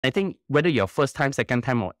I think whether you're first time, second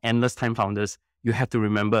time, or endless time founders, you have to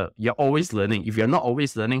remember you're always learning. If you're not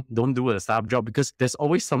always learning, don't do a startup job because there's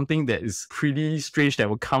always something that is pretty strange that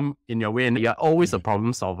will come in your way and you're always a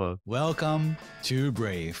problem solver. Welcome to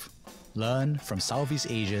Brave. Learn from Southeast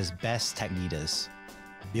Asia's best tech leaders.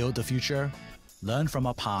 Build the future, learn from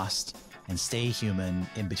our past, and stay human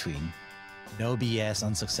in between. No BS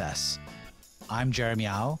on success. I'm Jeremy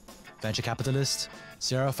Au, venture capitalist,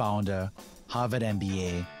 serial founder, Harvard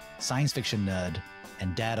MBA, science fiction nerd,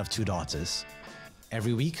 and dad of 2 daughters.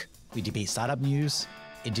 Every week, we debate startup news,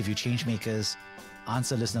 interview changemakers,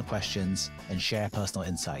 answer listener questions, and share personal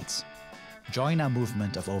insights. Join our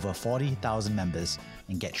movement of over 40,000 members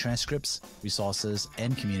and get transcripts, resources,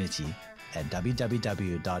 and community at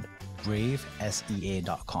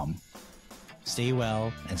www.bravesea.com. Stay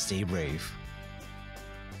well and stay brave.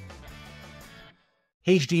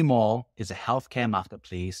 HD Mall is a healthcare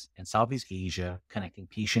marketplace in Southeast Asia connecting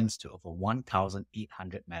patients to over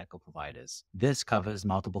 1,800 medical providers. This covers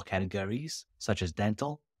multiple categories such as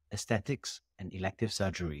dental, aesthetics, and elective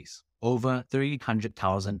surgeries. Over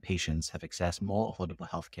 300,000 patients have accessed more affordable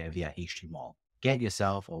healthcare via HD Mall. Get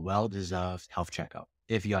yourself a well-deserved health checkup.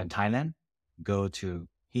 If you're in Thailand, go to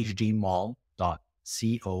hdmall.co.th.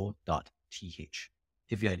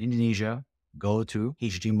 If you're in Indonesia, go to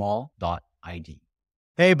hdmall.id.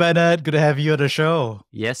 Hey, Bernard, good to have you on the show.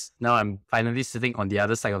 Yes, now I'm finally sitting on the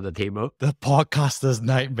other side of the table. The podcaster's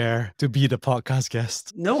nightmare to be the podcast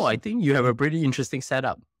guest. No, I think you have a pretty interesting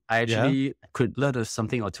setup. I actually could learn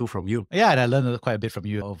something or two from you. Yeah, and I learned quite a bit from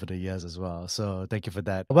you over the years as well. So thank you for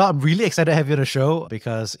that. Well, I'm really excited to have you on the show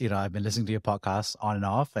because, I've been listening to your podcast on and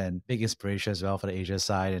off and big inspiration as well for the Asia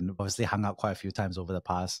side and obviously hung out quite a few times over the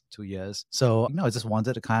past 2 years. So, I just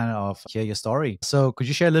wanted to kind of hear your story. So could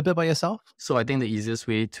you share a little bit about yourself? So I think the easiest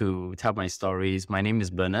way to tell my story is my name is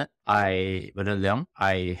Bernard. Bernard Leong.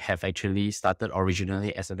 I have actually started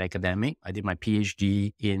originally as an academic. I did my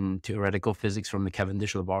PhD in theoretical physics from the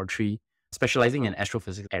Cavendish Laboratory, specializing in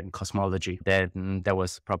astrophysics and cosmology. Then that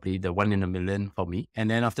was probably the 1 in a million for me. And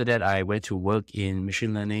then after that, I went to work in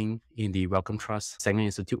machine learning in the Wellcome Trust Sanger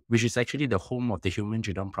Institute, which is actually the home of the Human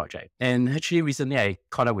Genome Project. And actually recently, I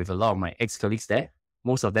caught up with a lot of my ex-colleagues there.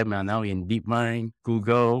 Most of them are now in DeepMind,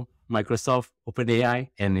 Google, Microsoft, OpenAI,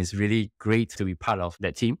 and it's really great to be part of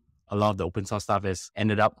that team. A lot of the open source stuff has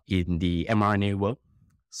ended up in the mRNA world.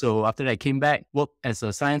 So after that, I came back, worked as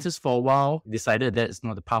a scientist for a while, decided that's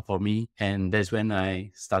not the path for me. And that's when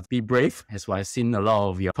I started to be brave. That's why I've seen a lot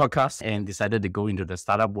of your podcasts and decided to go into the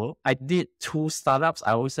startup world. I did 2 startups.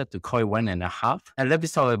 I always have to call it 1.5. And let me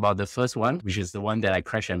talk about the first one, which is the one that I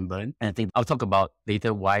crashed and burned. And I think I'll talk about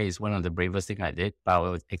later why it's one of the bravest things I did, but I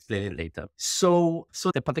will explain it later. So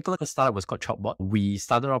the particular startup was called Chalkboard. We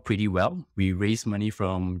started off pretty well. We raised money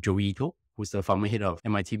from Joey Ito, who's the former head of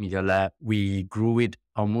MIT Media Lab. We grew it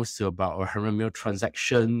almost to about 100 million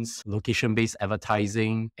transactions, location-based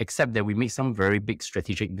advertising, except that we made some very big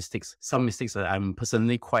strategic mistakes. Some mistakes that I'm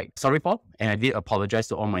personally quite sorry for, and I did apologize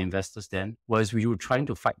to all my investors then, was we were trying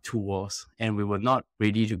to fight 2 wars, and we were not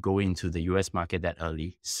ready to go into the US market that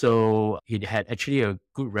early. So it had actually a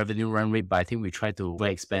good revenue run rate, but I think we tried to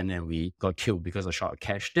expand and we got killed because of short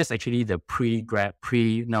cash. That's actually the pre-grab,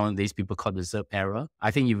 nowadays people call the ZERP era.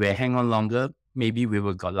 I think if we hang on longer, maybe we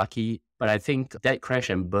would got lucky. But I think that crash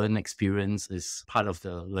and burn experience is part of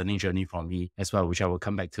the learning journey for me as well, which I will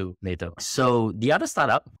come back to later. So the other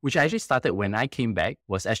startup, which I actually started when I came back,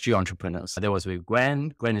 was SG Entrepreneurs. That was with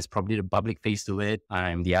Gwen. Gwen is probably the public face to it.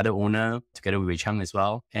 I'm the other owner, together with Wei Chang as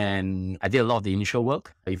well. And I did a lot of the initial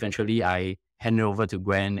work. Eventually, I handed over to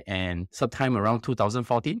Gwen, and sometime around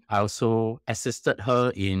 2014, I also assisted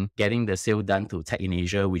her in getting the sale done to Tech in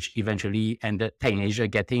Asia, which eventually ended Tech in Asia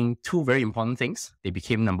getting 2 very important things. They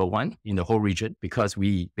became number 1 in the whole region because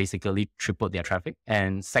we basically tripled their traffic.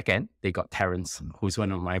 And second, they got Terrence, who's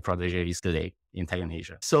one of my proteges today in Tech in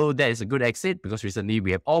Asia. So that is a good exit because recently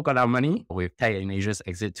we have all got our money with Tech in Asia's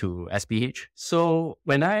exit to SPH. So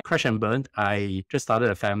when I crashed and burned, I just started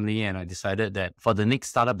a family and I decided that for the next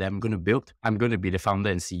startup that I'm going to build, I'm going to be the founder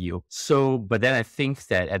and CEO. So, but then I think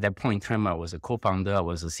that at that point in time, I was a co-founder, I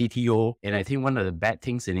was a CTO. And I think one of the bad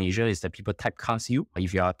things in Asia is that people typecast you.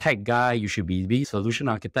 If you're a tech guy, you should be a solution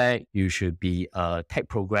architect, you should be a tech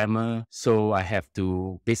programmer. So I have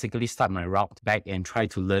to basically start my route back and try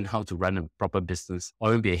to learn how to run a proper a business or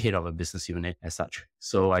even be a head of a business unit as such.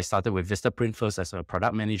 So I started with Vistaprint first as a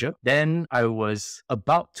product manager. Then I was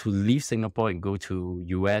about to leave Singapore and go to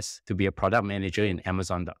US to be a product manager in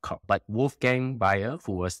Amazon.com. But Wolfgang Bayer,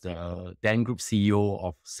 who was the then group CEO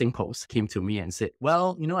of SingPost, came to me and said,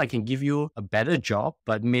 well, I can give you a better job,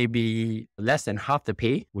 but maybe less than half the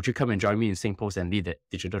pay. Would you come and join me in SingPost and lead the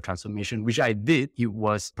digital transformation? Which I did. It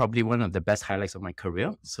was probably one of the best highlights of my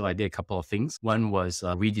career. So I did a couple of things. One was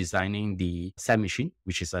redesigning the SAM machine,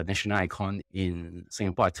 which is a national icon in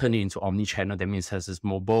Singapore. I turned it into omni-channel. That means it has this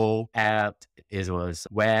mobile app, it was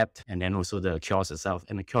web, and then also the kiosk itself.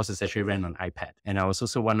 And the kiosk is actually ran on iPad. And I was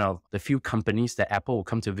also one of the few companies that Apple will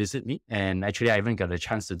come to visit me. And actually, I even got a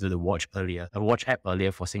chance to do the watch app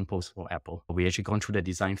earlier for SingPost for Apple. We actually gone through the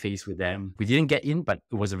design phase with them. We didn't get in, but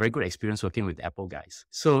it was a very good experience working with Apple guys.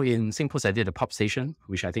 So in SingPost, I did a pop station,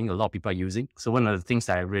 which I think a lot of people are using. So one of the things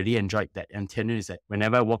that I really enjoyed that tenure is that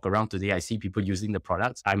whenever I walk around today, I see people using the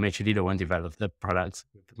products. I'm actually the one developing the products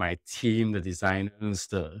with my team, the designers,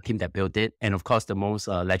 the team that built it. And of course, the most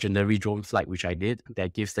legendary drone flight, which I did,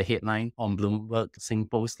 that gives the headline on Bloomberg,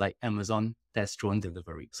 SingPost, like Amazon, test drone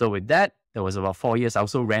delivery. So with that, there was about 4 years. I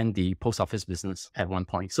also ran the post office business at one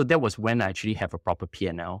point. So that was when I actually have a proper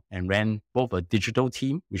P&L and ran both a digital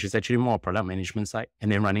team, which is actually more product management side, and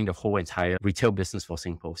then running the whole entire retail business for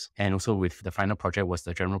SingPost. And also with the final project was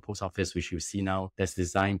the general post office, which you see now, that's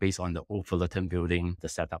designed based on the old Fullerton building, the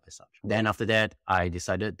setup as such. Then after that, I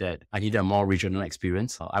decided that I needed a more regional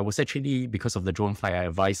experience. I was actually, because of the drone flight, I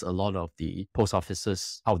advised a lot of the post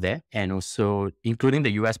offices out there, and also including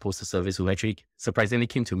the US Postal Service, who actually surprisingly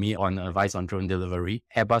came to me on advice on drone delivery.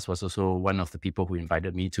 Airbus was also one of the people who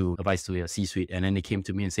invited me to advise to a C-suite. And then they came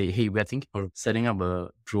to me and say, hey, we're thinking of setting up a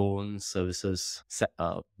drone services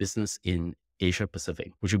business in Asia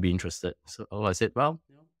Pacific. Would you be interested? So I said, well,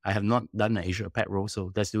 I have not done an Asia Pac role,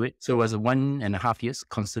 so let's do it. So it was 1.5 years,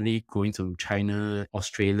 constantly going to China,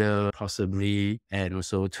 Australia, possibly, and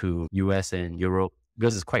also to US and Europe,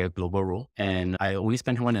 because it's quite a global role. And I only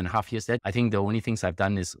spent 1.5 years there. I think the only things I've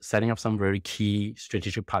done is setting up some very key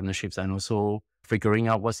strategic partnerships and also figuring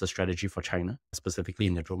out what's the strategy for China, specifically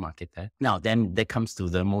in the drone market there. Now, then that comes to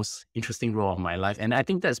the most interesting role of my life. And I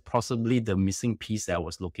think that's possibly the missing piece that I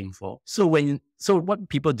was looking for. So what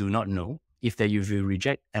people do not know, if you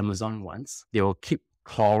reject Amazon once, they will keep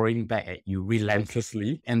clawing back at you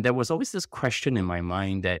relentlessly. And there was always this question in my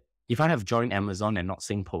mind that if I have joined Amazon and not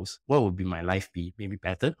SingPost, what would be my life be? Maybe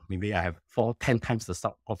better. Maybe I have 10 times the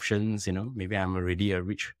stock options, maybe I'm already a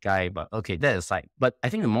rich guy, but okay, that aside. But I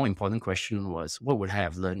think the more important question was, what would I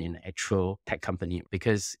have learned in an actual tech company?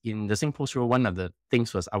 Because in the SingPost role, one of the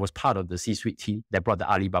things was I was part of the C-suite team that brought the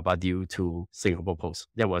Alibaba deal to Singapore Post.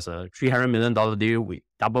 That was a $300 million deal with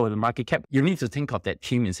double the market cap. You need to think of that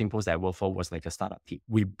team in SingPost that I worked for was like a startup team.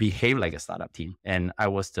 We behaved like a startup team. And I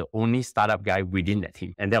was the only startup guy within that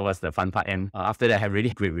team. And that was the fun part. And after that, I had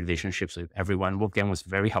really great relationships with everyone. Wolfgang was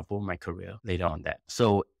very helpful in my career later on that.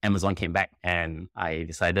 So Amazon came back and I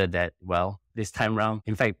decided that, well, this time around,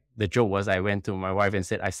 in fact, the joke was I went to my wife and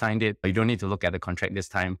said, I signed it. You don't need to look at the contract this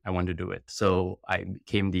time. I want to do it. So I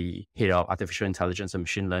became the head of artificial intelligence and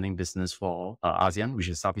machine learning business for ASEAN, which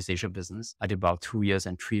is Southeast Asia business. I did about 2 years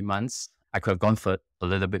and 3 months. I could have gone for a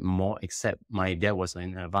little bit more, except my dad was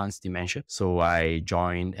in advanced dementia. So I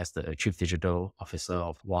joined as the chief digital officer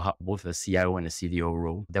of Wahab, both the CIO and the CDO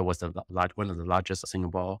role. That was one of the largest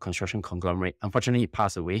Singapore construction conglomerate. Unfortunately, he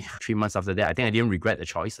passed away 3 months after that. I think I didn't regret the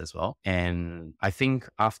choice as well. And I think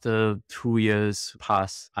after 2 years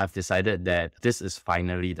passed, I've decided that this is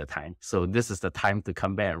finally the time. So this is the time to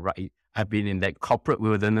come back and write. I've been in that corporate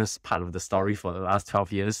wilderness part of the story for the last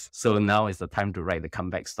 12 years. So now is the time to write the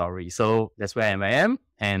comeback story. So that's where I am.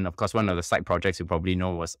 And of course, one of the side projects you probably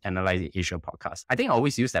know was Analyse Asia podcast. I think I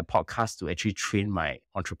always use that podcast to actually train my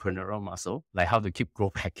entrepreneurial muscle, like how to keep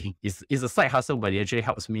growth hacking. It's a side hustle, but it actually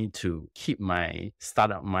helps me to keep my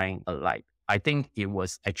startup mind alive. I think it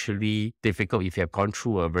was actually difficult if you have gone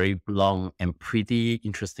through a very long and pretty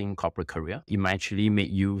interesting corporate career. It might actually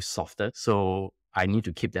make you softer. So I need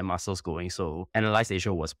to keep their muscles going. So Analyse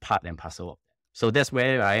Asia was part and parcel of that. So that's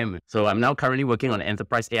where I am. So I'm now currently working on an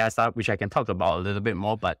enterprise AI startup, which I can talk about a little bit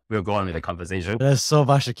more, but we'll go on with the conversation. There's so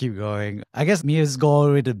much to keep going. I guess let's go all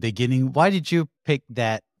the way to the beginning. Why did you pick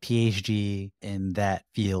that PhD in that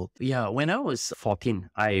field? Yeah, when I was 14,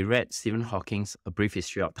 I read Stephen Hawking's A Brief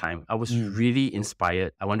History of Time. I was really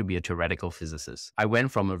inspired. I want to be a theoretical physicist. I went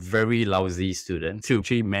from a very lousy student to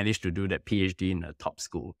actually manage to do that PhD in a top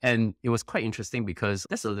school. And it was quite interesting because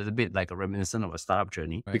that's a little bit like a reminiscent of a startup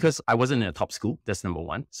journey, because I wasn't in a top school. That's number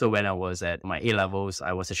one. So when I was at my A-levels,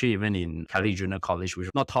 I was actually even in Catholic Junior College, which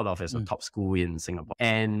was not thought of as a top school in Singapore.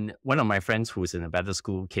 And one of my friends who was in a better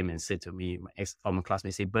school came and said to me, my ex-former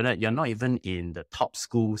classmate said, Bernard, you're not even in the top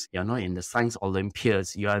schools. You're not in the science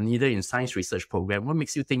Olympiads. You are neither in science research program. What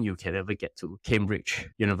makes you think you can ever get to Cambridge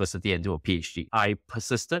University and do a PhD? I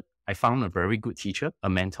persisted. I found a very good teacher, a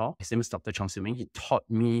mentor. His name is Dr. Chong Siu Ming. He taught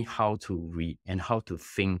me how to read and how to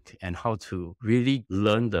think and how to really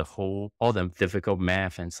learn all the difficult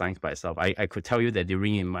math and science by itself. I could tell you that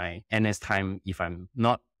during in my NS time, if I'm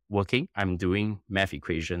not working, I'm doing math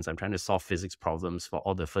equations. I'm trying to solve physics problems for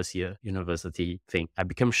all the first year university thing. I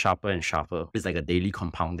become sharper and sharper. It's like a daily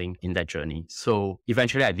compounding in that journey. So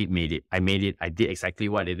eventually I made it. I did exactly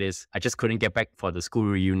what it is. I just couldn't get back for the school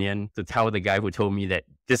reunion to tell the guy who told me that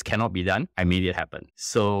this cannot be done. I made it happen.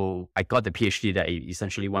 So I got the PhD that I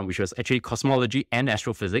essentially won, which was actually cosmology and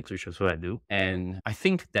astrophysics, which is what I do. And I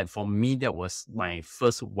think that for me, that was my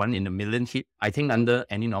first 1 in a million hit. I think under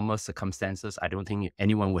any normal circumstances, I don't think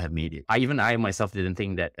anyone would have made it. I myself didn't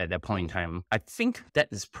think that at that point in time. I think that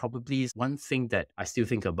is probably one thing that I still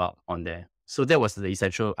think about on there. So that was the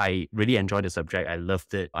essential. I really enjoyed the subject. I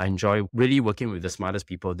loved it. I enjoy really working with the smartest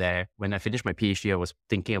people there. When I finished my PhD, I was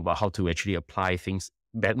thinking about how to actually apply things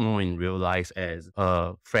back more in real life. As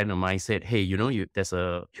a friend of mine said, hey, there's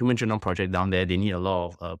a Human Genome Project down there. They need a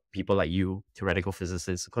lot of people like you, theoretical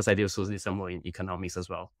physicists, because I did also did some more in economics as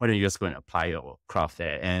well. Why don't you just go and apply your craft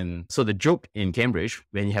there? And so the joke in Cambridge,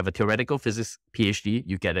 when you have a theoretical physics PhD,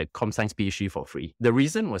 you get a comp science PhD for free. The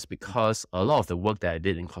reason was because a lot of the work that I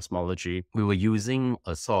did in cosmology, we were using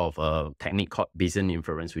a sort of a technique called Bayesian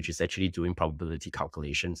inference, which is actually doing probability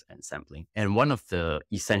calculations and sampling. And one of the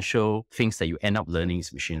essential things that you end up learning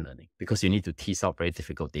is machine learning, because you need to tease out very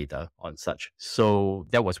difficult data on such. So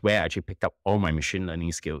that was where I actually picked up all my machine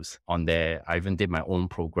learning skills on there. I even did my own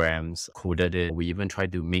programs, coded it. We even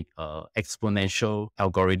tried to make an exponential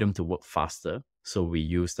algorithm to work faster. So we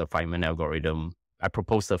used the Feynman algorithm. I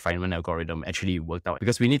proposed the Feynman algorithm, actually worked out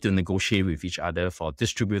because we need to negotiate with each other for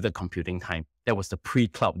distributed computing time. That was the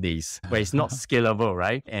pre-cloud days where it's not scalable,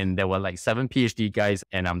 right? And there were like 7 PhD guys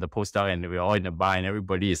and I'm the postdoc and we're all in the bar and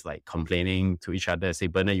everybody is like complaining to each other, say,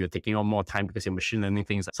 Bernard, you're taking on more time because you're machine learning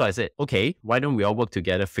things. So I said, okay, why don't we all work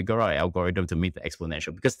together, figure out an algorithm to make the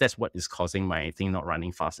exponential, because that's what is causing my thing not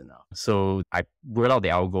running fast enough. So I wrote out the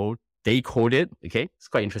algo. They coded, okay? It's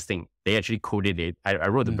quite interesting. They actually coded it. I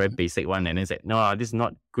wrote a very basic one and then said, no, this is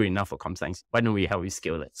not good enough for comp science. Why don't we help you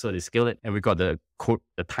scale it? So they scaled it and we got the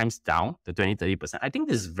times down to 20-30%. I think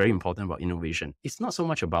this is very important about innovation. It's not so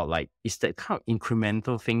much about it's that kind of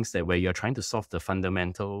incremental things that where you're trying to solve the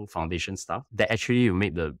fundamental foundation stuff that actually you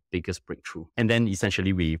made the biggest breakthrough. And then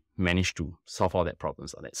essentially we managed to solve all that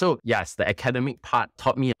problems on that. So yes, the academic part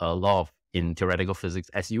taught me a lot of in theoretical physics,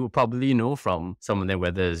 as you will probably know from some of them,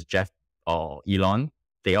 whether it's Jeff or Elon,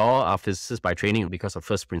 they all are physicists by training because of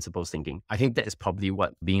first principles thinking. I think that is probably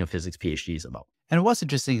what being a physics PhD is about. And what's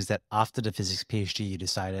interesting is that after the physics PhD, you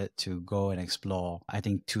decided to go and explore, I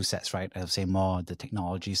think, 2 sets, right? I would say more the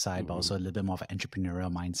technology side, but also a little bit more of an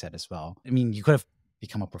entrepreneurial mindset as well. I mean, you could have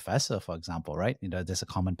become a professor, for example, right? There's a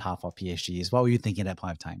common path for PhDs. What were you thinking at that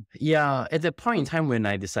point of time? Yeah, at that point in time when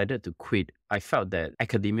I decided to quit, I felt that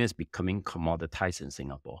academia is becoming commoditized in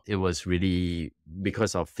Singapore. It was really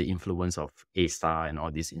because of the influence of A-Star and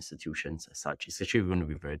all these institutions as such. It's actually going to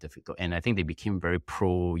be very difficult. And I think they became very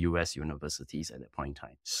pro-US universities at that point in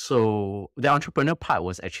time. So the entrepreneur part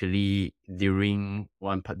was actually during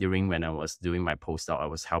when I was doing my postdoc, I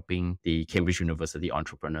was helping the Cambridge University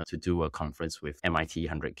entrepreneur to do a conference with MIT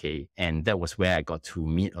 100K. And that was where I got to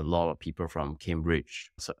meet a lot of people from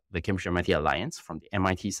Cambridge. So the Cambridge MIT Alliance from the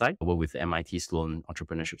MIT side, I worked with the MIT Sloan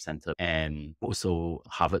Entrepreneurship Center and also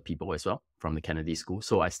Harvard people as well from the Kennedy School.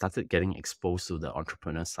 So I started getting exposed to the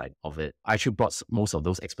entrepreneur side of it. I actually brought most of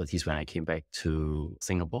those expertise when I came back to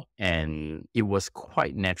Singapore. And it was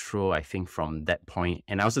quite natural, I think, from that point.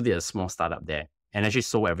 And I also did a small startup there and actually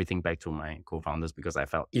sold everything back to my co-founders because I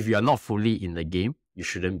felt if you're not fully in the game, you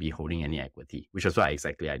shouldn't be holding any equity, which is what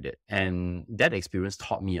exactly I did. And that experience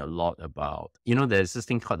taught me a lot about, there's this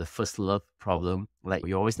thing called the first love problem. Like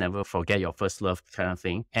you always never forget your first love kind of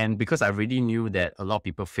thing. And because I really knew that a lot of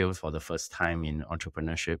people fail for the first time in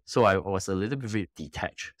entrepreneurship, so I was a little bit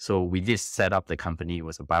detached. So we did set up the company. It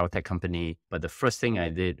was a biotech company. But the first thing I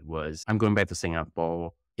did was I'm going back to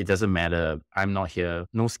Singapore. it doesn't matter. I'm not here.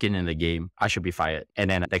 No skin in the game. I should be fired. And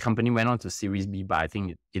then the company went on to Series B, but I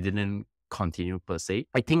think it didn't continue per se.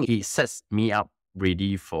 I think it sets me up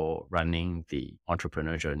ready for running the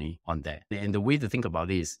entrepreneur journey on that. And the way to think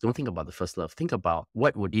about it is, don't think about the first love. Think about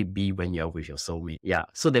what would it be when you're with your soulmate. Yeah.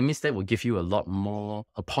 So that means that will give you a lot more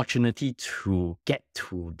opportunity to get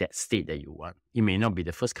to that state that you want. It may not be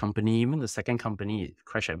the first company, even the second company,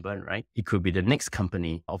 crash and burn, right? It could be the next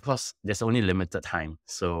company. Of course, there's only limited time.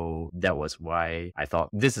 So that was why I thought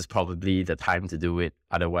this is probably the time to do it.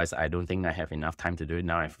 Otherwise, I don't think I have enough time to do it.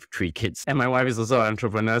 Now I have 3 kids and my wife is also an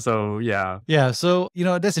entrepreneur. So yeah. Yeah. So,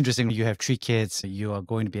 that's interesting. You have 3 kids. You are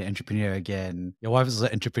going to be an entrepreneur again. Your wife is also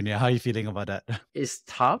an entrepreneur. How are you feeling about that? It's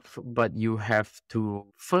tough, but you have to,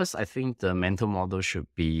 first, I think the mental model should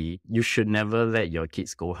be, you should never let your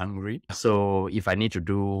kids go hungry. So if I need to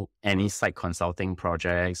do any site consulting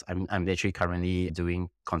projects, I'm actually currently doing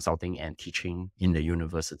consulting and teaching in the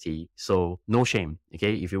university. So no shame.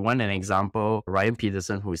 Okay. If you want an example, Ryan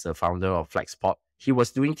Peterson, who is the founder of Flexport, he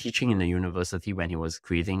was doing teaching in the university when he was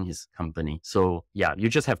creating his company. So yeah, you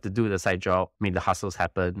just have to do the side job, make the hustles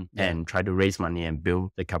happen, and try to raise money and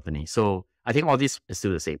build the company. So I think all this is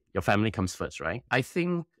still the same. Your family comes first, right? I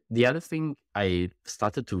think the other thing I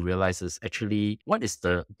started to realize is actually what is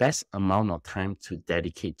the best amount of time to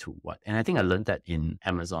dedicate to what? And I think I learned that in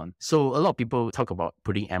Amazon. So a lot of people talk about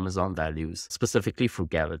putting Amazon values, specifically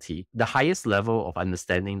frugality. The highest level of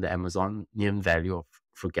understanding the Amazonian value of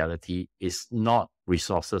frugality is not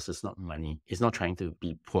resources, it's not money, it's not trying to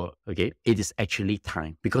be poor, okay? It is actually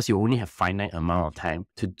time, because you only have finite amount of time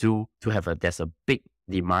there's a big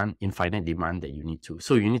demand, infinite demand that you need to.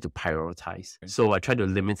 So you need to prioritize. So I try to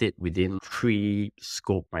limit it within 3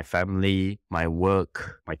 scope: my family, my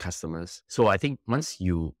work, my customers. So I think once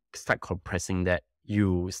you start compressing that,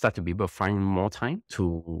 you start to be able to find more time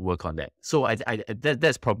to work on that. So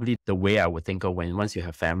that's probably the way I would think of once you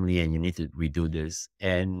have family and you need to redo this.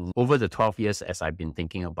 And over the 12 years, as I've been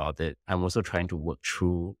thinking about it, I'm also trying to work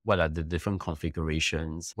through what are the different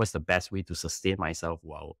configurations, what's the best way to sustain myself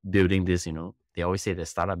while building this. They always say the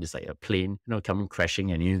startup is like a plane, coming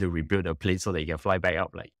crashing, and you need to rebuild a plane so that you can fly back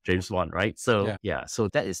up like James Bond, right? So so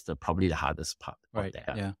that is probably the hardest part of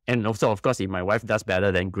that. Yeah. And also, of course, if my wife does better,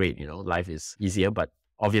 then great, life is easier. But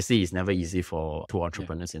obviously, it's never easy for 2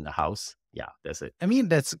 entrepreneurs in the house. Yeah, that's it. I mean,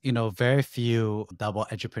 that's, very few double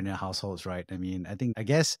entrepreneur households, right? I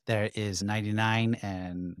guess there is 99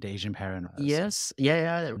 and the Asian parent. Yes.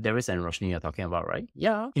 Yeah. There is, and Roshni you're talking about, right?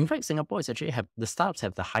 Yeah. In fact, Singapore is actually the startups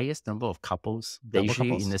have the highest number of couples. They're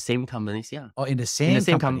usually in the same companies. Yeah. Oh, in the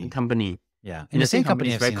same company. Yeah. In the same company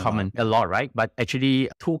is very common, a lot, right? But actually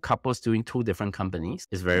 2 couples doing 2 different companies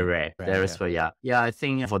is very rare. I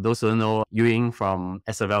think for those who don't know, Yuying from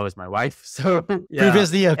SFL is my wife. So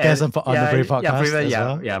previously a guest on the Brave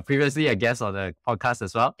podcast. Previously a guest on the podcast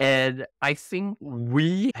as well. And I think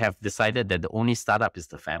we have decided that the only startup is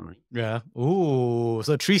the family. Yeah. Ooh,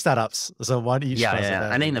 so 3 startups. So 1 each. Yeah.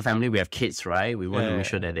 And then in the family we have kids, right? We want to make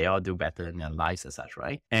sure that they all do better in their lives as such,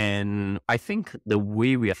 right? And I think the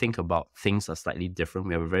way we think about things are slightly different.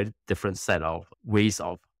 We have a very different set of ways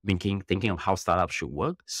of thinking of how startups should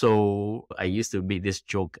work. So I used to make this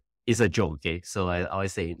joke. It's a joke, okay? So I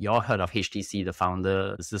always say, you all heard of HTC, the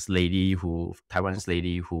founder is this Taiwanese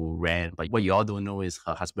lady who ran, but what you all don't know is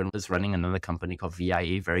her husband is running another company called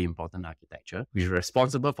VIA, very important architecture, which is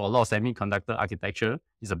responsible for a lot of semiconductor architecture.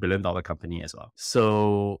 It's a $1 billion company as well.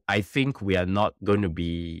 So I think we are not going to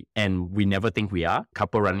be, and we never think we are,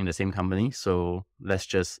 couple running the same company. So let's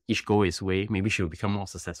just each go his way. Maybe she'll become more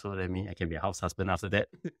successful than me. I can be a house husband after that.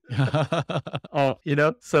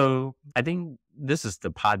 So I think this is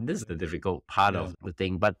the difficult part of the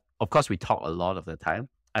thing. But of course, we talk a lot of the time.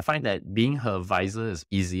 I find that being her advisor is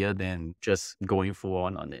easier than just going full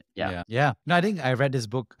on it. Yeah. No, I think I read this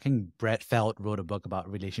book. I think Brad Feld wrote a book about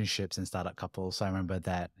relationships and startup couples. So I remember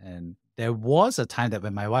that. And there was a time that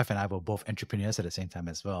when my wife and I were both entrepreneurs at the same time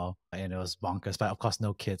as well. And it was bonkers, but of course,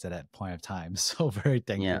 no kids at that point of time. So very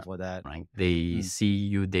thankful for that. Right. They see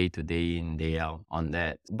you day to day in, day out on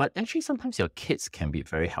that. But actually, sometimes your kids can be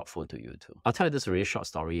very helpful to you too. I'll tell you this really short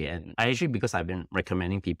story. And because I've been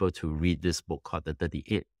recommending people to read this book called The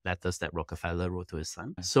 38 Letters That Rockefeller Wrote to His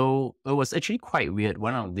Son. So it was actually quite weird.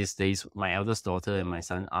 One of these days, my eldest daughter and my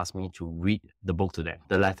son asked me to read the book to them,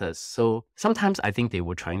 the letters. So sometimes I think they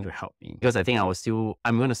were trying to help me, because I think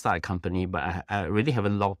I'm going to start a company, but I really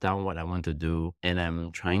haven't locked down what I want to do. And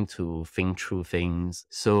I'm trying to think through things.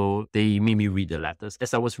 So they made me read the letters.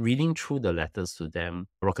 As I was reading through the letters to them,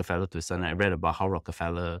 Rockefeller to son, I read about how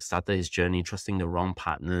Rockefeller started his journey, trusting the wrong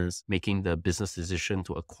partners, making the business decision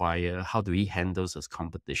to acquire. How do he handle his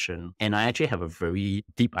competition? And I actually have a very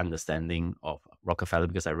deep understanding of Rockefeller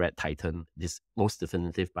because I read Titan, this most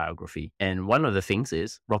definitive biography. And one of the things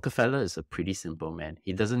is Rockefeller is a pretty simple man.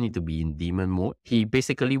 He doesn't need to be in demon mode. He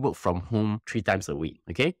basically worked from home 3 times a week.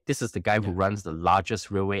 Okay. This is the guy who runs the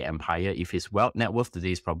largest railway empire. If his net worth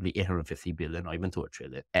today is probably 850 billion or even to a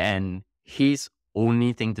trillion. And his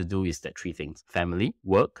only thing to do is that 3 things: family,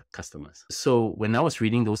 work, customers. So when I was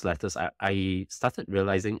reading those letters, I started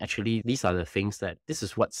realizing actually these are the things that this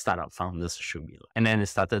is what startup founders should be like. And then it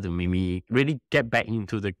started to make me really get back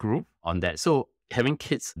into the groove on that. So having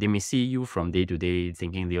kids, they may see you from day to day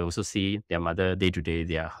thinking, they also see their mother day to day,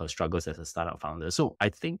 her struggles as a startup founder. So I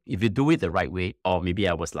think if you do it the right way, or maybe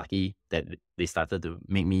I was lucky that they started to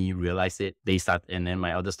make me realize it. And then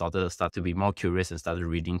my eldest daughter started to be more curious and started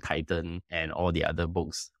reading Titan and all the other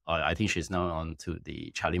books. I think she's now on to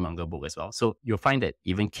the Charlie Munger book as well. So you'll find that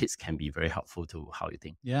even kids can be very helpful to how you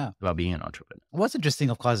think about being an entrepreneur. What's interesting,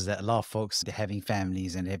 of course, is that a lot of folks, they're having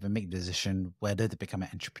families and they have to make the decision whether to become an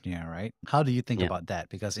entrepreneur, right? How do you think about that?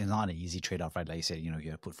 Because it's not an easy trade-off, right? Like you said, you have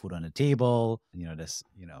to put food on the table, there's,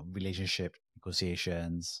 relationship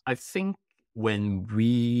negotiations. I think when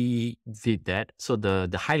we did that, so the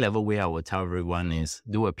high level way I would tell everyone is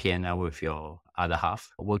do a P&L with your other half,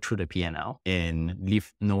 work through the P&L and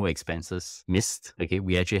leave no expenses missed. Okay.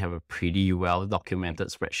 We actually have a pretty well documented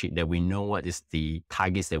spreadsheet that we know what is the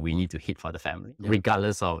targets that we need to hit for the family,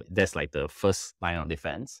 regardless of that's like the first line of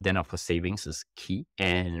defense. Then of course, savings is key.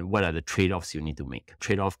 And what are the trade-offs you need to make?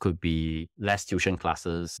 Trade-off could be less tuition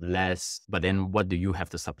classes, but then what do you have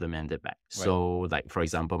to supplement it back? Right. So like, for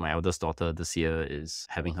example, my eldest daughter this year is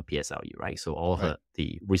having her PSLE, right? So all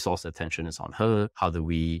the resource attention is on her. How do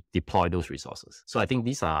we deploy those resources? So I think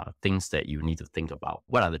these are things that you need to think about.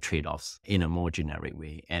 What are the trade-offs in a more generic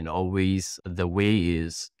way? And always the way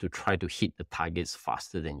is to try to hit the targets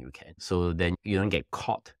faster than you can. So then you don't get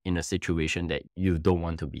caught in a situation that you don't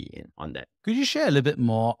want to be in on that. Could you share a little bit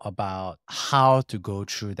more about how to go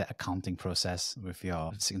through that accounting process with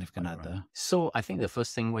your significant other? So I think the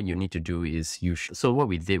first thing what you need to do is so what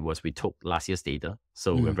we did was we took last year's data.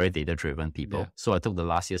 So we're very data-driven people. So I took the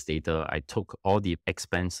last year's data. I took all the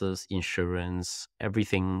expenses, insurance,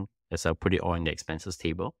 everything. As I put it all in the expenses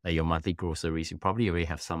table, like your monthly groceries, you probably already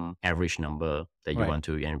have some average number that you want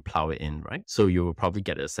to and plow it in, right? So you will probably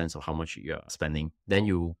get a sense of how much you're spending. Then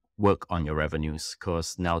you work on your revenues,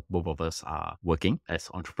 because now both of us are working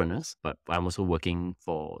as entrepreneurs, but I'm also working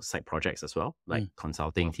for side projects as well, like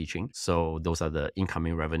consulting, teaching. So those are the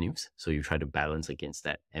incoming revenues. So you try to balance against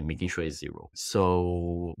that and making sure it's zero.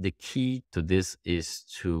 So the key to this is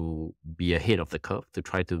to be ahead of the curve, to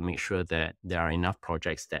try to make sure that there are enough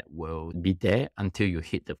projects that will be there until you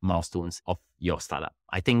hit the milestones of your startup.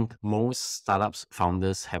 I think most startups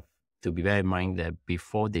founders have to be very in mind that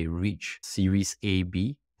before they reach Series A,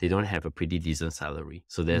 B, they don't have a pretty decent salary.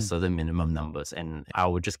 So there's certain minimum numbers, and I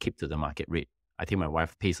will just keep to the market rate. I think my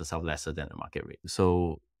wife pays herself lesser than the market rate.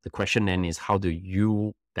 So the question then is, how do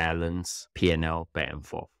you balance P&L back and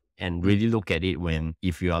forth? And really look at it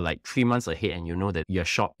if you are like 3 months ahead and you know that you're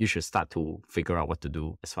short, you should start to figure out what to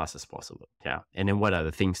do as fast as possible. Yeah. And then what are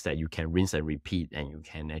the things that you can rinse and repeat and you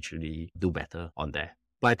can actually do better on that?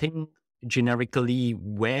 But I think generically,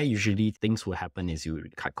 where usually things will happen is you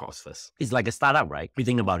cut costs first. It's like a startup, right? You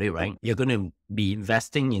think about it, right? You're going to be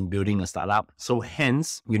investing in building a startup. So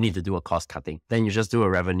hence, you need to do a cost cutting. Then you just do a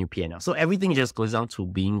revenue P&L. So everything just goes down to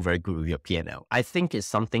being very good with your P&L. I think it's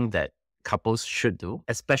something that couples should do,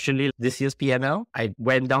 especially this year's P&L. I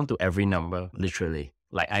went down to every number, literally.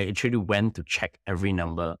 Like I actually went to check every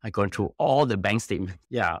number. I gone through all the bank statements.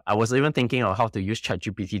 Yeah, I was even thinking of how to use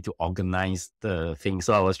ChatGPT to organize the thing.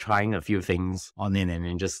 So I was trying a few things on it and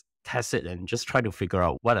then just test it and just try to figure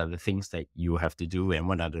out what are the things that you have to do and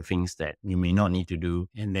what are the things that you may not need to do.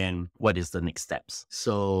 And then what is the next steps?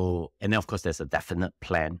 So, and then of course there's a definite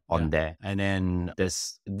plan on there. And then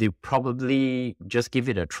they probably just give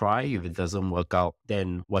it a try. If it doesn't work out,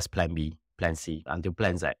 then what's plan B, plan C, until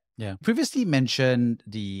plan Z. Yeah. Previously mentioned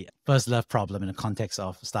the first love problem in the context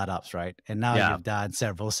of startups, right? And now you've done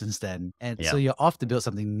several since then. And so you're off to build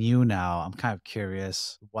something new now. I'm kind of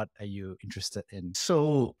curious, what are you interested in?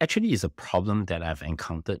 So actually it's a problem that I've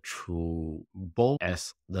encountered through both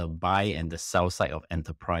as the buy and the sell side of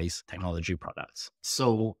enterprise technology products.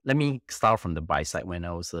 So let me start from the buy side. When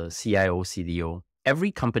I was a CIO, CDO,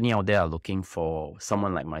 every company out there are looking for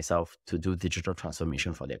someone like myself to do digital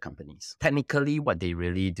transformation for their companies. Technically, what they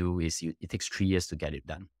really do is it takes 3 years to get it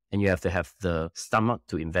done. And you have to have the stomach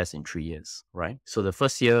to invest in 3 years, right? So the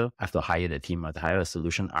first year, I have to hire the team. I have to hire a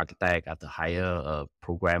solution architect. I have to hire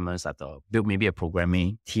programmers. I have to build maybe a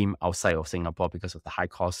programming team outside of Singapore because of the high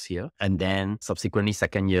costs here. And then subsequently,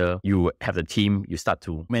 second year, you have the team. You start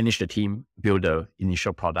to manage the team, build the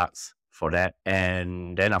initial products for that.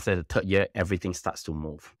 And then after the third year, everything starts to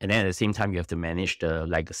move. And then at the same time, you have to manage the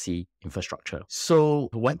legacy infrastructure. So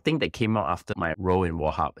one thing that came out after my role in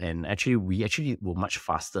WarHub, and we were much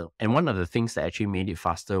faster. And one of the things that actually made it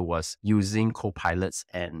faster was using co-pilots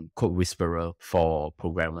and code whisperer for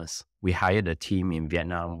programmers. We hired a team in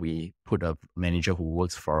Vietnam. We put a manager who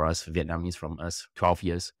works for us, Vietnamese from us, 12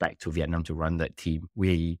 years back to Vietnam to run that team.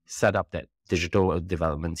 We set up that digital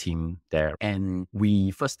development team there. And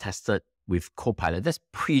we first tested with Copilot. That's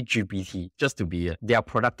pre-GPT, just to be their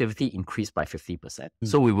productivity increased by 50%.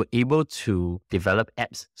 So we were able to develop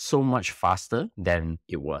apps so much faster than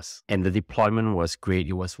it was. And the deployment was great.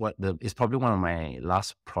 It was it's probably one of my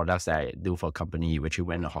last products that I do for a company which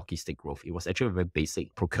went a hockey stick growth. It was actually a very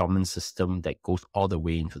basic procurement system that goes all the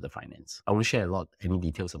way into the finance. I won't share any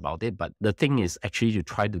details about it, but the thing is actually to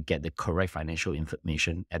try to get the correct financial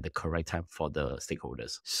information at the correct time for the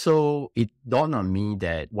stakeholders. So it dawned on me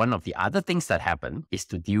that one of the other things that happen is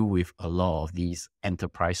to deal with a lot of these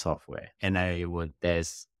enterprise software. And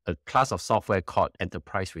there's a class of software called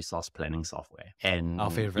enterprise resource planning software. And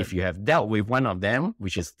our favorite. If you have dealt with one of them,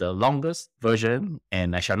 which is the longest version,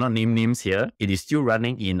 and I shall not name names here, it is still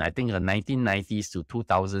running in, I think, a 1990s to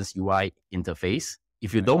 2000s UI interface.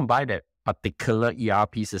 If you don't buy that particular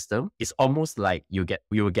ERP system, it's almost like you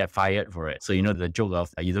will get fired for it. So the joke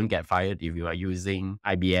of you don't get fired if you are using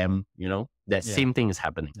IBM, same thing is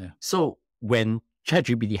happening. Yeah. So when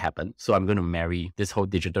ChatGPT happened, so I'm going to marry this whole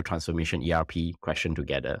digital transformation ERP question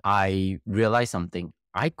together, I realized something.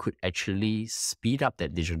 I could actually speed up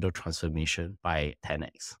that digital transformation by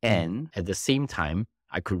 10x. And at the same time,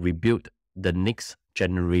 I could rebuild the next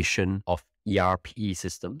generation of ERP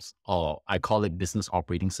systems, or I call it business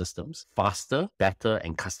operating systems, faster, better,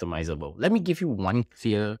 and customizable. Let me give you one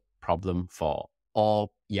clear problem for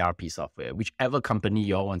all ERP software, whichever company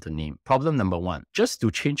you all want to name. Problem number one, just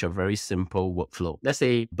to change a very simple workflow. Let's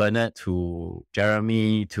say Bernard to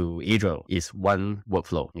Jeremy to Adriel is one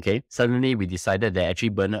workflow, okay? Suddenly we decided that actually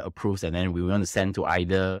Bernard approves and then we want to send to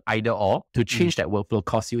either or. To change that workflow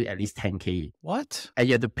costs you at least 10K. What? And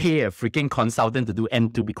you have to pay a freaking consultant to do.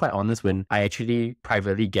 And to be quite honest, when I actually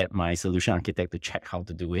privately get my solution architect to check how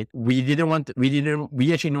to do it, we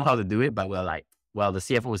actually know how to do it, but we're like, well, the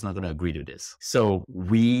CFO is not going to agree to this. So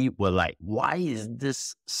we were like, why is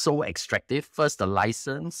this so extractive? First, the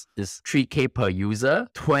license is 3K per user,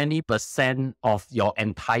 20% of your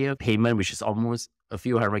entire payment, which is almost a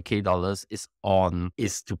few $100K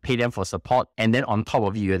is to pay them for support. And then on top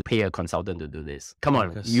of it, you have to pay a consultant to do this. Come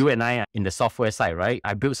on, you and I are in the software side, right?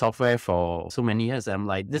 I built software for so many years. And I'm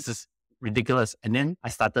like, this is ridiculous. And then I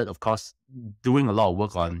started, of course, doing a lot of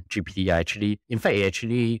work on GPT. In fact,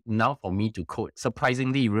 now for me to code,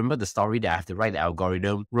 surprisingly, you remember the story that I have to write the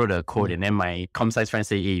algorithm, wrote a code, and then my com science friend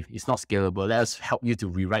said, hey, it's not scalable. Let us help you to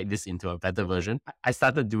rewrite this into a better version. I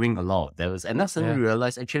started doing a lot of those, and I suddenly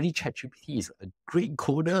realized actually ChatGPT is a great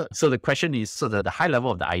coder. So the question is, the high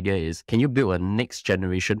level of the idea is, can you build a next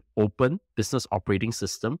generation open business operating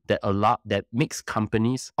system that makes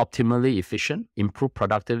companies optimally efficient, improve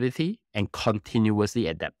productivity, and continuously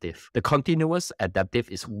adaptive? The continuous adaptive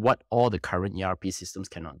is what all the current ERP systems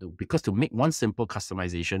cannot do. Because to make one simple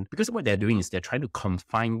customization, because what they're doing is they're trying to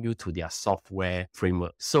confine you to their software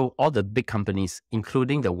framework. So all the big companies,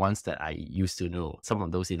 including the ones that I used to know, some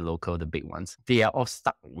of those in local, the big ones, they are all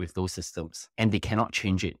stuck with those systems and they cannot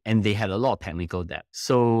change it. And they had a lot of technical debt.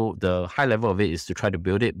 So the high level of it is to try to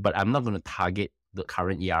build it, but I'm not going to target the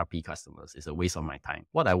current ERP customers. It's a waste of my time.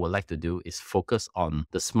 What I would like to do is focus on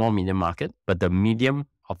the small medium market, but the medium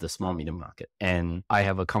of the small medium market. And I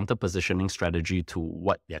have a counter positioning strategy to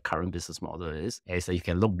what their current business model is. As you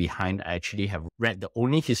can look behind, I actually have read the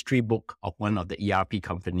only history book of one of the ERP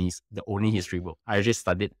companies, the only history book. I actually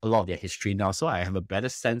studied a lot of their history now, so I have a better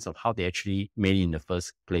sense of how they actually made it in the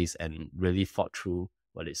first place and really thought through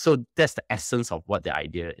what it is. So that's the essence of what the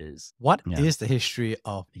idea is. What is the history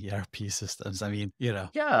of ERP systems? I mean,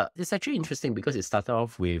 Yeah, it's actually interesting because it started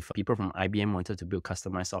off with people from IBM wanted to build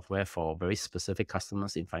customized software for very specific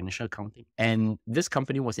customers in financial accounting. And this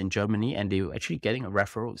company was in Germany and they were actually getting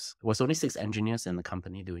referrals. It was only 6 engineers in the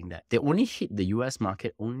company doing that. They only hit the US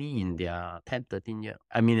market only in their 10, 13 years.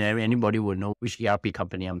 I mean, anybody would know which ERP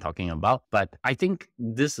company I'm talking about. But I think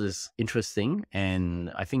this is interesting.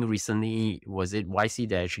 And I think recently, was it YC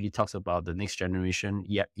that actually talks about the next generation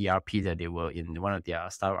ERP that they were in one of their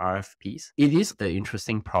style RFPs? It is the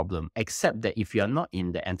interesting problem, except that if you're not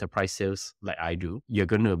in the enterprise sales like I do, you're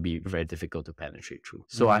going to be very difficult to penetrate through.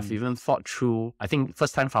 So I've even thought through, I think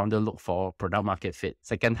first time founder look for product market fit,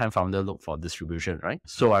 second time founder look for distribution, right?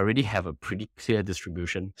 So I already have a pretty clear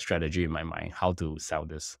distribution strategy in my mind, how to sell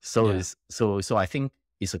this. So I think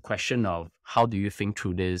it's a question of how do you think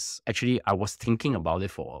through this? Actually, I was thinking about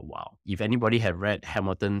it for a while. If anybody had read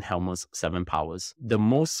Hamilton Helmholtz's 7 Powers, the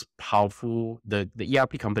most powerful, the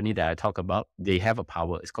ERP company that I talk about, they have a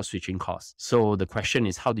power. It's called switching costs. So the question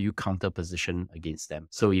is, how do you counter position against them?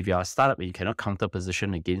 So if you're a startup and you cannot counter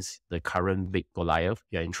position against the current big Goliath,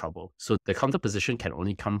 you're in trouble. So the counter position can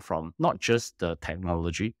only come from not just the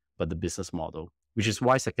technology, but the business model, which is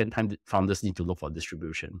why second time founders need to look for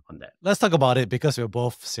distribution on that. Let's talk about it because we're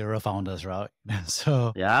both serial founders, right?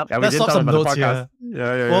 So yeah, let's talk some notes here.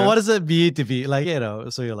 Well, what does it mean to be like,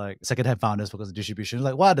 so you're like second time founders because of distribution?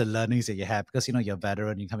 Like, what are the learnings that you have? Because, you're a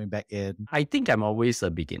veteran, you're coming back in. I think I'm always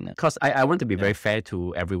a beginner because I want to be very fair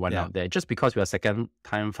to everyone out there. Just because we are second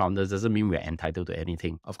time founders doesn't mean we're entitled to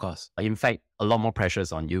anything. Of course. In fact, a lot more pressure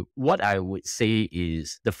is on you. What I would say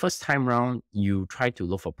is the first time round, you try to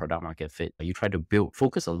look for product market fit. You try to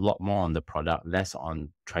focus a lot more on the product, less on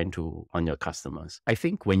on your customers. I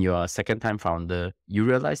think when you're a second time founder, you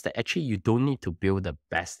realize that actually you don't need to build the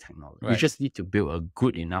best technology. Right. You just need to build a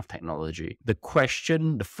good enough technology. The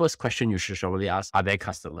first question you should surely ask, are there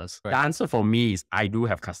customers? Right. The answer for me is I do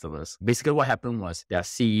have customers. Basically what happened was there are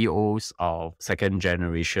CEOs of second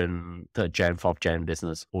generation, third gen, fourth gen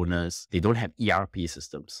business owners. They don't have ERP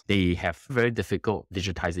systems. They have very difficult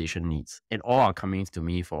digitization needs and all are coming to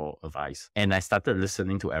me for advice. And I started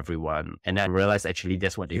listening to everyone and I realized actually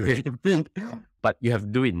that's what they really think. But you have to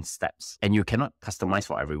do it in steps and you cannot customize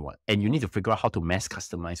for everyone. And you need to figure out how to mass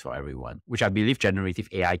customize for everyone, which I believe generative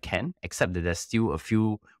AI can, except that there's still a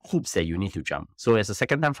few hoops that you need to jump. So as a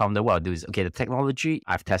second time founder, what I'll do is, okay, the technology,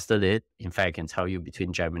 I've tested it. In fact, I can tell you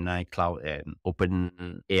between Gemini, Cloud and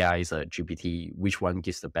OpenAI's GPT, which one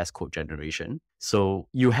gives the best code generation. So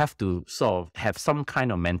you have to sort of have some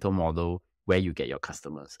kind of mental model where you get your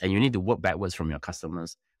customers and you need to work backwards from your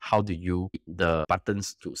customers. How do you hit the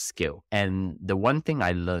buttons to scale? And the one thing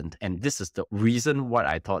I learned, and this is the reason why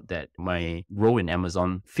I thought that my role in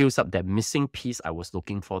Amazon fills up that missing piece I was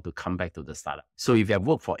looking for to come back to the startup. So if you have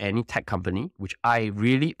worked for any tech company, which I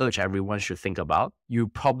really urge everyone should think about, you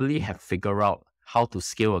probably have figured out how to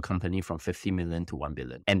scale a company from 50 million to 1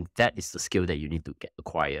 billion. And that is the skill that you need to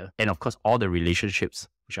acquire. And of course, all the relationships,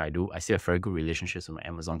 which I do, I still have very good relationships with my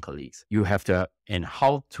Amazon colleagues. You have to, and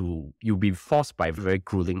you'll be forced by very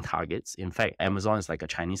grueling targets. In fact, Amazon is like a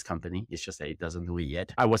Chinese company. It's just that it doesn't do it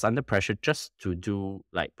yet. I was under pressure just to do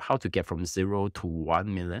like how to get from 0 to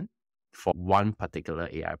 1 million for one particular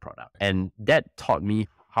AI product. And that taught me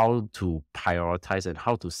how to prioritize and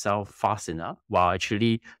how to sell fast enough while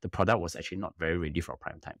actually the product was actually not very ready for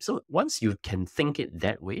prime time. So once you can think it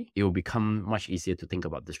that way, it will become much easier to think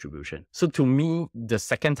about distribution. So to me, the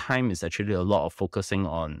second time is actually a lot of focusing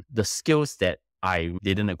on the skills that I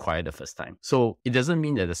didn't acquire the first time. So it doesn't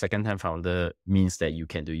mean that the second time founder means that you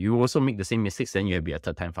can do. You also make the same mistakes, then you'll be a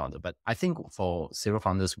third time founder. But I think for serial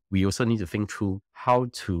founders, we also need to think through how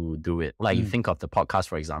to do it. Like you think of the podcast,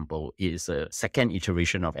 for example, it's a second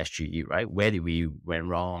iteration of SGE, right? Where did we went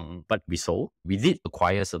wrong? But we sold. We did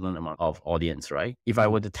acquire a certain amount of audience, right? If I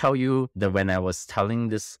were to tell you that when I was telling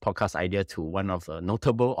this podcast idea to one of the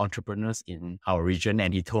notable entrepreneurs in our region,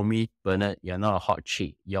 and he told me, Bernard, you're not a hot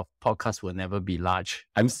chick. Your podcast will never be large.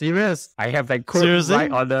 I'm serious. I have that quote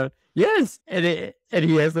right on the... Yes. And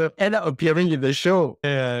he has ended up appearing in the show.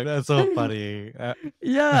 Yeah, that's so funny.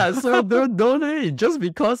 Yeah, so don't just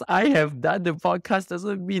because I have done the podcast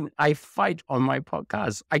doesn't mean I fight on my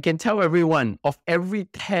podcast. I can tell everyone of every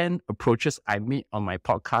 10 approaches I meet on my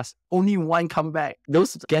podcast, only one come back.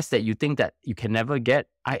 Those guests that you think that you can never get,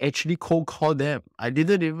 I actually cold call them. I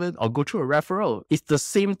didn't even or go through a referral. It's the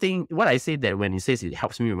same thing. What I say that when he says it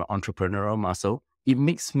helps me with my entrepreneurial muscle, it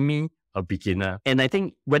makes me a beginner. And I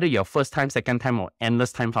think whether you're first time, second time, or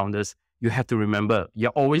endless time founders, you have to remember,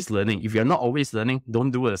 you're always learning. If you're not always learning,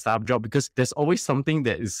 don't do a startup job, because there's always something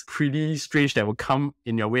that is pretty strange that will come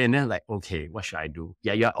in your way. And then like, okay, what should I do?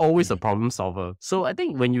 Yeah, you're always a problem solver. So I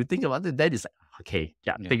think when you think about it, that is like, okay,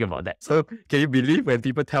 think about that. So can you believe when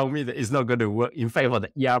people tell me that it's not going to work? In fact, for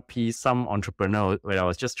the ERP, some entrepreneur, when I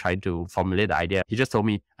was just trying to formulate the idea, he just told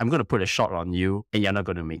me, I'm going to put a shot on you and you're not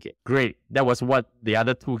going to make it. Great. That was what the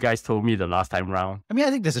other two guys told me the last time round. I mean, I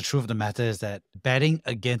think there's the truth of the matter is that betting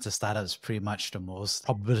against a startup is pretty much the most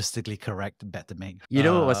probabilistically correct bet to make. You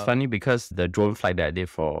know, it was funny because the drone flight that I did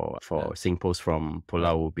for SingPost from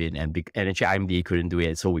Pulau Ubin, and actually IMD couldn't do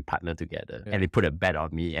it, so we partnered together. And they put a bet on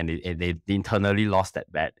me, and they internally lost that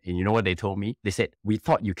bet. And you know what they told me? They said, we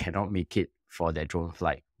thought you cannot make it for that drone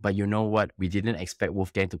flight. But you know what? We didn't expect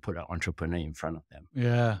Wolfgang to put an entrepreneur in front of them.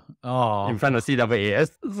 Yeah. Oh. In front of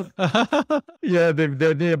CWAS. Yeah,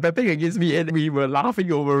 they're betting against me, and we were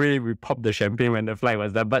laughing over it. We popped the champagne when the flight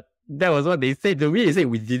was done. But that was what they said to me. They said,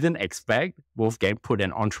 we didn't expect Wolfgang put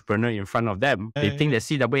an entrepreneur in front of them. They think that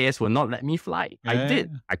CWAS will not let me fly. I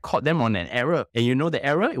did. I caught them on an error. And you know the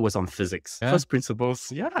error? It was on physics. First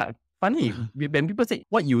principles. Yeah. Funny. When people say,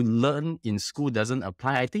 what you learn in school doesn't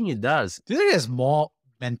apply, I think it does. Do you think there's more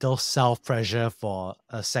mental self-pressure for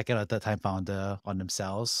a second or third time founder on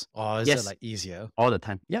themselves? Or is it like easier? All the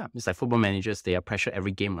time. Yeah. It's like football managers, they are pressure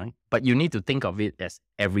every game, right? But you need to think of it as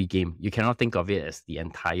every game. You cannot think of it as the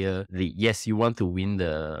entire league. Yes, you want to win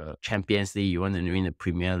the Champions League, you want to win the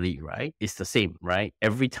Premier League, right? It's the same, right?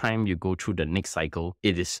 Every time you go through the next cycle,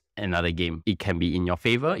 it is another game. It can be in your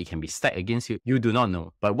favor, it can be stacked against you. You do not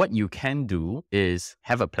know. But what you can do is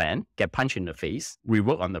have a plan, get punched in the face,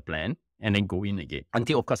 rework on the plan, and then go in again.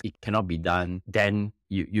 Until, of course, it cannot be done, then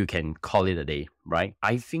you can call it a day, right?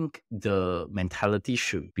 I think the mentality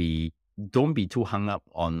should be, don't be too hung up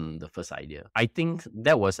on the first idea. I think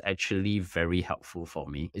that was actually very helpful for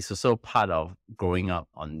me. It's also part of growing up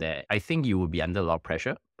on that. I think you will be under a lot of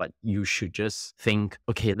pressure, but you should just think,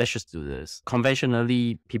 okay, let's just do this.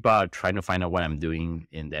 Conventionally, people are trying to find out what I'm doing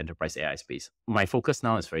in the enterprise AI space. My focus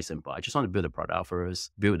now is very simple. I just want to build a product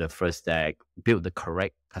first, build the first stack, build the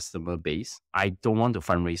correct customer base. I don't want to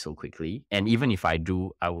fundraise so quickly. And even if I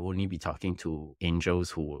do, I will only be talking to angels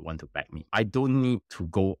who will want to back me. I don't need to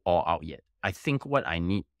go all out yet. I think what I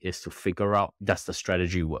need is to figure out, does the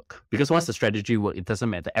strategy work? Because once the strategy works, it doesn't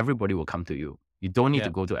matter. Everybody will come to you. You don't need to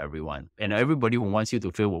go to everyone. And everybody who wants you to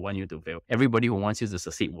fail will want you to fail. Everybody who wants you to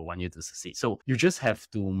succeed will want you to succeed. So you just have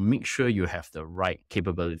to make sure you have the right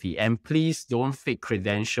capability. And please don't fake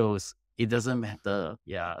credentials. It doesn't matter.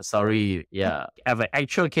 Yeah, sorry. Yeah. I have an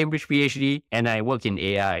actual Cambridge PhD and I work in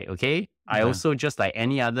AI, okay? I also, just like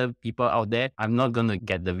any other people out there, I'm not going to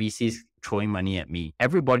get the VCs throwing money at me.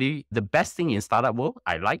 Everybody, the best thing in startup world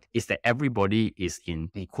I like is that everybody is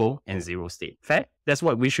in equal and zero state. Fair? That's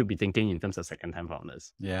what we should be thinking in terms of second-time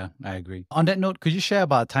founders. Yeah, I agree. On that note, could you share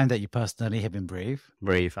about a time that you personally have been brave?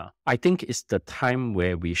 Brave. I think it's the time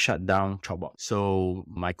where we shut down Chalkboard. So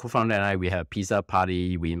my co-founder and I, we had a pizza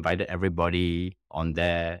party. We invited everybody on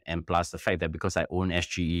there. And plus the fact that because I own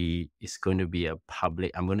SGE, it's going to be a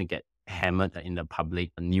public, I'm going to get hammered in the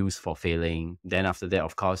public news for failing. Then after that,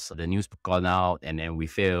 of course, the news gone out and then we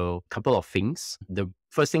failed. A couple of things. The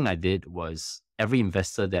first thing I did was every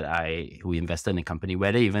investor who invested in the company,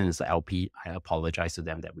 whether even it's an LP, I apologize to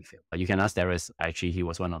them that we failed. You can ask Darius, actually, he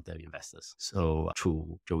was one of the investors. So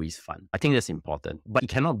through Joey's fund. I think that's important, but it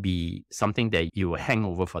cannot be something that you will hang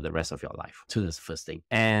over for the rest of your life. So that's the first thing.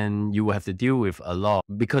 And you will have to deal with a lot,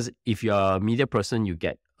 because if you're a media person, you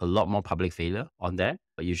get a lot more public failure on that.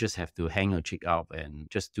 But you just have to hang your cheek out and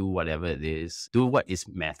just do whatever it is. Do what is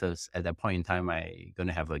matters. At that point in time, I'm going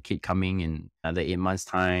to have a kid coming in another 8 months'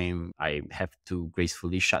 time. I have to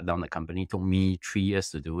gracefully shut down the company. It took me 3 years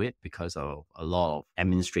to do it because of a lot of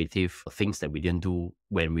administrative things that we didn't do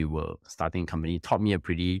when we were starting a company. It taught me a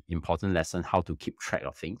pretty important lesson, how to keep track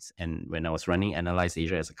of things. And when I was running Analyse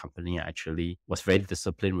Asia as a company, I actually was very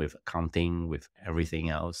disciplined with accounting, with everything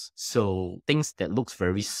else. So things that looks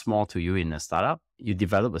very small to you in a startup, you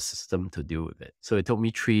develop a system to deal with it. So it took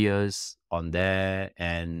me 3 years on there,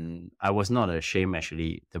 and I was not ashamed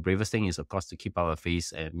actually. The bravest thing is, of course, to keep our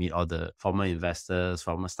face and meet all the former investors,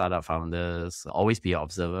 former startup founders, always be an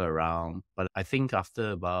observer around. But I think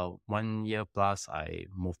after about 1 year plus, I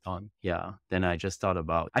moved on. Yeah. Then I just thought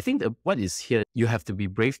about, I think what is here, you have to be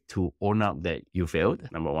brave to own up that you failed,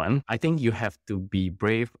 number one. I think you have to be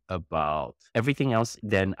brave about everything else.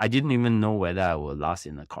 Then I didn't even know whether I will last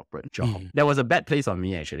in a corporate job. There was a bad place on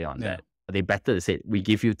me actually on that. They betted, said, we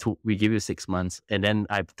give you 6 months. And then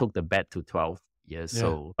I took the bet to 12. years. Yeah.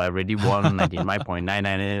 So I already won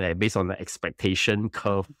 99.99, like based on the expectation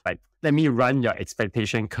curve. Like, let me run your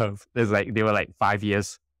expectation curve. There's like, they were like 5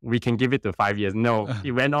 years. We can give it to 5 years. No,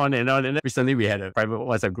 it went on and on. And then recently we had a private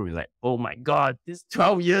WhatsApp group. Like, oh my God, this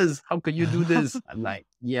 12 years. How could you do this? I'm like,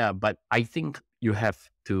 yeah, but I think you have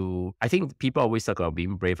to, I think people always talk about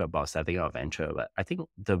being brave about starting out a venture, but I think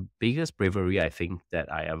the biggest bravery I think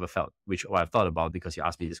that I ever felt, which I've thought about because you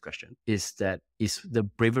asked me this question, is the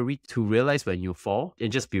bravery to realize when you fall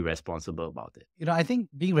and just be responsible about it. You know, I think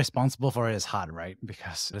being responsible for it is hard, right?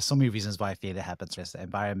 Because there's so many reasons why failure happens. There's the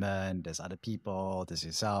environment, there's other people, there's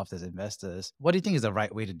yourself, there's investors. What do you think is the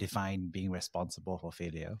right way to define being responsible for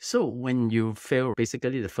failure? So when you fail,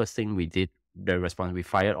 basically the first thing we did, the response, we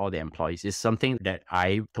fired all the employees. It's something that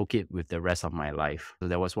I took it with the rest of my life. So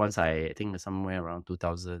there was once, I think somewhere around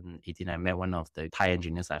 2018, I met one of the Thai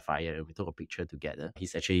engineers I fired and we took a picture together.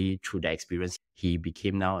 He's actually, through that experience, he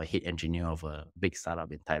became now a head engineer of a big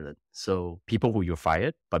startup in Thailand. So people who you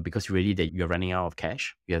fired, but because you're running out of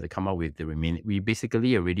cash, you have to come up with the remaining. We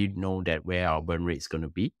basically already know that where our burn rate is going to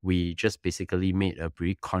be. We just basically made a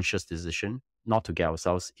pretty conscious decision not to get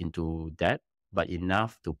ourselves into debt, but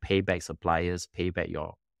enough to pay back suppliers, pay back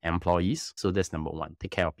your employees. So that's number one,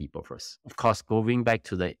 take care of people first. Of course, going back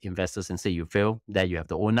to the investors and say you fail, that you have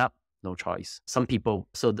to own up, no choice. Some people,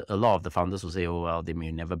 a lot of the founders will say, oh, well, they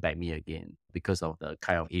may never back me again because of the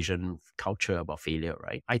kind of Asian culture about failure,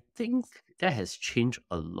 right? I think that has changed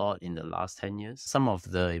a lot in the last 10 years. Some of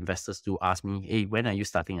the investors do ask me, hey, when are you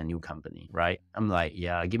starting a new company, right? I'm like,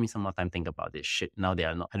 yeah, give me some more time to think about this shit. Now they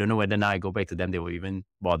are not. I don't know whether now I go back to them, they will even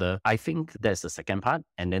bother. I think that's the second part.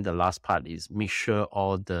 And then the last part is make sure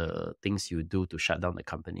all the things you do to shut down the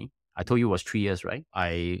company. I told you it was 3 years, right?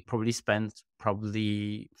 I probably spent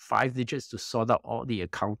 5 digits to sort out all the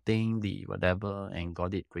accounting, the whatever, and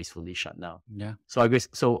got it gracefully shut down. Yeah. So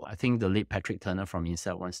I think the late Patrick Turner from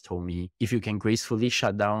Insight once told me, if you can gracefully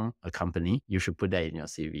shut down a company, you should put that in your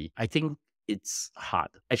CV. I think it's hard.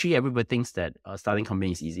 Actually, everybody thinks that starting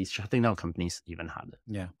company is easy. Shutting down companies is even harder.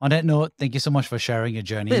 Yeah. On that note, thank you so much for sharing your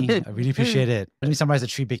journey. I really appreciate it. Let me summarize the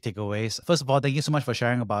 3 big takeaways. First of all, thank you so much for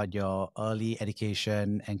sharing about your early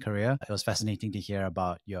education and career. It was fascinating to hear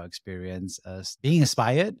about your experience as being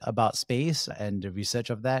inspired about space and the research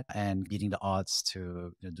of that and beating the odds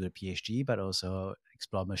to do a PhD, but also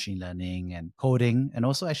explore machine learning and coding, and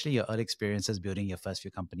also actually your early experiences building your first few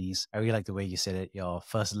companies. I really like the way you said it, your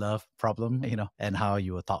first love problem, and how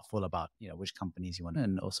you were thoughtful about, which companies you want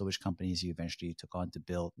and also which companies you eventually took on to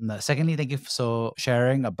build. Secondly, thank you for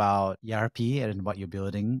sharing about ERP and what you're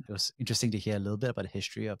building. It was interesting to hear a little bit about the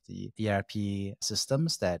history of the ERP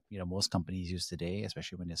systems that, most companies use today,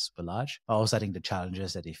 especially when they're super large. But also I think the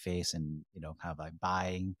challenges that they face in, kind of like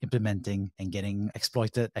buying, implementing and getting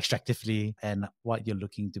exploited extractively, and what you're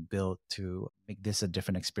looking to build to make this a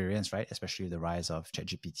different experience, right? Especially the rise of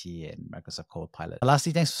ChatGPT and Microsoft Copilot.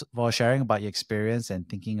 Lastly, thanks for sharing about your experience and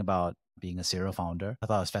thinking about being a serial founder. I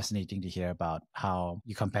thought it was fascinating to hear about how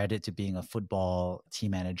you compared it to being a football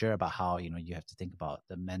team manager, about how, you have to think about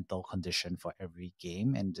the mental condition for every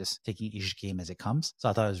game and just taking each game as it comes. So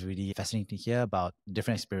I thought it was really fascinating to hear about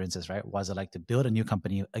different experiences, right? What is it like to build a new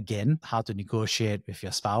company again, how to negotiate with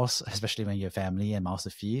your spouse, especially when you're family and mouths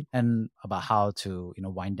to feed, and about how to,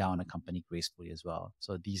 wind down a company gracefully as well.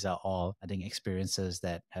 So these are all, I think, experiences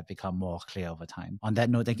that have become more clear over time. On that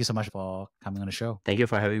note, thank you so much for coming on the show. Thank you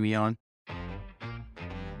for having me on.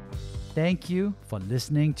 Thank you for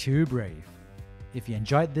listening to Brave. If you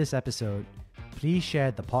enjoyed this episode, please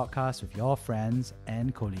share the podcast with your friends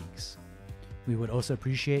and colleagues. We would also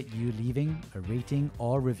appreciate you leaving a rating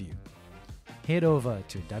or review. Head over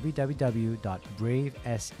to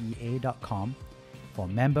www.bravesea.com for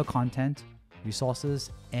member content,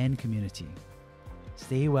 resources, and community.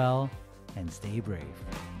 Stay well and stay brave.